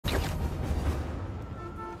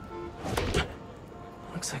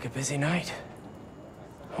Looks like a busy night.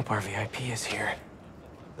 Hope our VIP is here.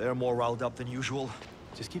 They're more riled up than usual.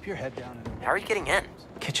 Just keep your head down and... How are you getting in?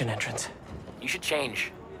 Kitchen entrance. You should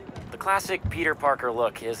change. The classic Peter Parker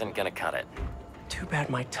look isn't gonna cut it. Too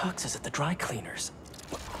bad my tux is at the dry cleaners.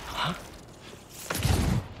 Huh?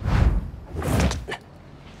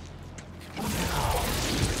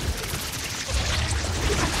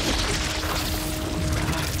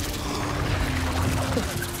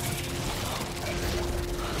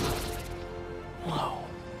 Whoa.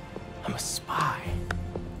 I'm a spy.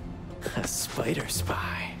 A spider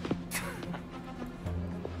spy.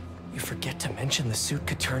 You forget to mention the suit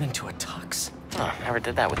could turn into a tux? Oh, never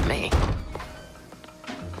did that with me.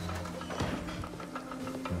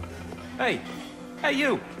 Hey! Hey,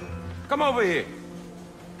 you! Come over here!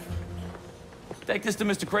 Take this to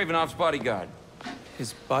Mr. Kravenoff's bodyguard.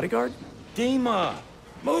 His bodyguard? Dima!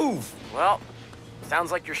 Move! Well,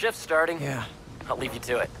 sounds like your shift's starting. Yeah. I'll leave you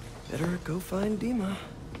to it. Better go find Dima.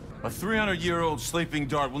 A 300-year-old sleeping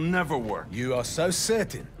dart will never work. You are so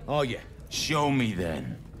certain, are you? Show me,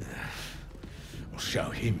 then. I'll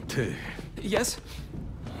show him, too. Yes?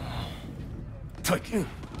 Take it.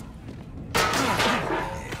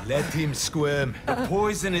 Let him squirm. The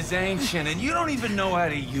poison is ancient, and you don't even know how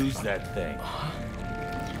to use that thing.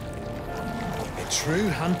 A true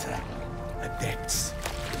hunter. Adepts.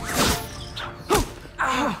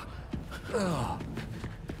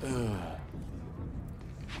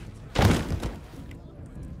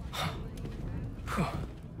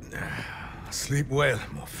 Sleep well,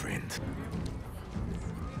 my friend.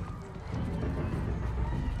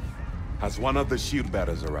 Has one of the shield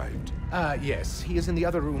bearers arrived? Yes. He is in the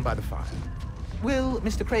other room by the fire. Will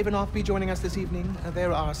Mr. Kravenoff be joining us this evening?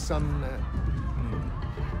 There are some,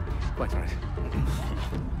 Quite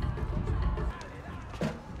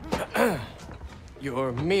right.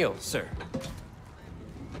 Your meal, sir.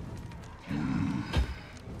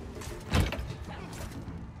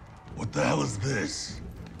 What the hell is this?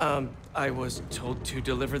 I was told to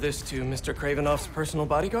deliver this to Mr. Kravenoff's personal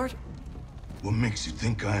bodyguard? What makes you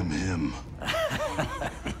think I'm him?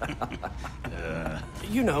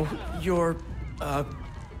 You know, you're,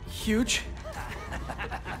 huge.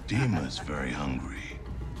 Dima's very hungry.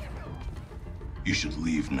 You should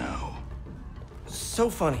leave now. So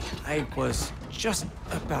funny. I was just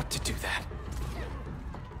about to do that.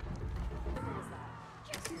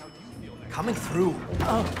 Coming through.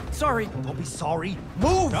 Oh, sorry. Don't be sorry.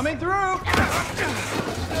 Move! Coming through!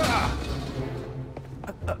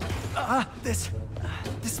 This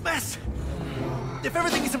mess! If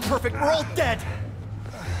everything isn't perfect, we're all dead!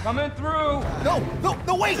 Coming through! No,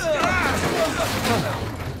 wait!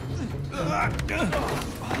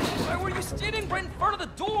 Why were you standing right in front of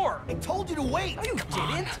the door? I told you to wait! You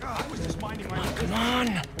didn't! Come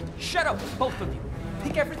on. Shut up, both of you.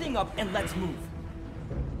 Pick everything up and let's move.